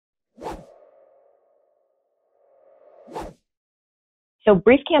So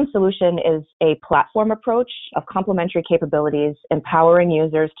BriefCam solution is a platform approach of complementary capabilities, empowering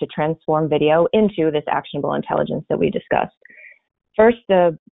users to transform video into this actionable intelligence that we discussed. First,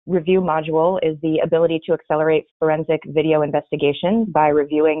 the review module is the ability to accelerate forensic video investigations by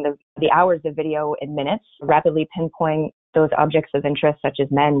reviewing the hours of video in minutes, rapidly pinpoint those objects of interest such as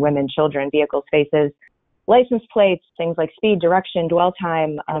men, women, children, vehicles, faces, license plates, things like speed, direction, dwell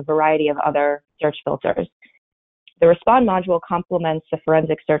time, and a variety of other search filters. The Respond module complements the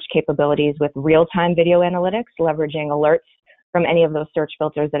forensic search capabilities with real-time video analytics, leveraging alerts from any of those search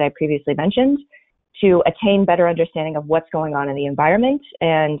filters that I previously mentioned to attain better understanding of what's going on in the environment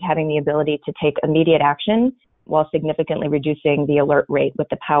and having the ability to take immediate action while significantly reducing the alert rate with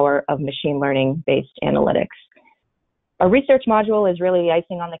the power of machine learning-based analytics. A research module is really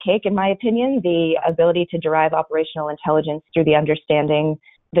icing on the cake, in my opinion, the ability to derive operational intelligence through the understanding,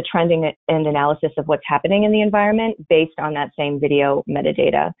 the trending and analysis of what's happening in the environment based on that same video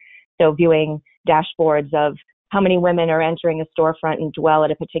metadata. So viewing dashboards of how many women are entering a storefront and dwell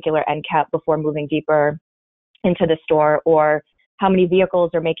at a particular end cap before moving deeper into the store, or how many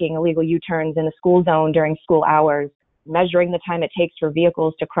vehicles are making illegal U-turns in the school zone during school hours, measuring the time it takes for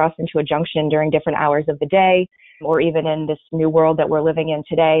vehicles to cross into a junction during different hours of the day, or even in this new world that we're living in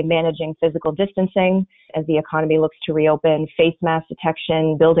today, managing physical distancing as the economy looks to reopen, face mask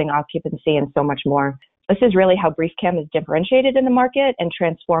detection, building occupancy, and so much more. This is really how BriefCam is differentiated in the market and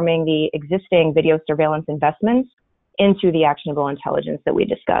transforming the existing video surveillance investments into the actionable intelligence that we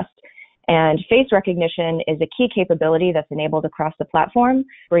discussed. And face recognition is a key capability that's enabled across the platform,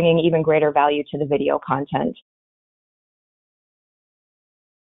 bringing even greater value to the video content.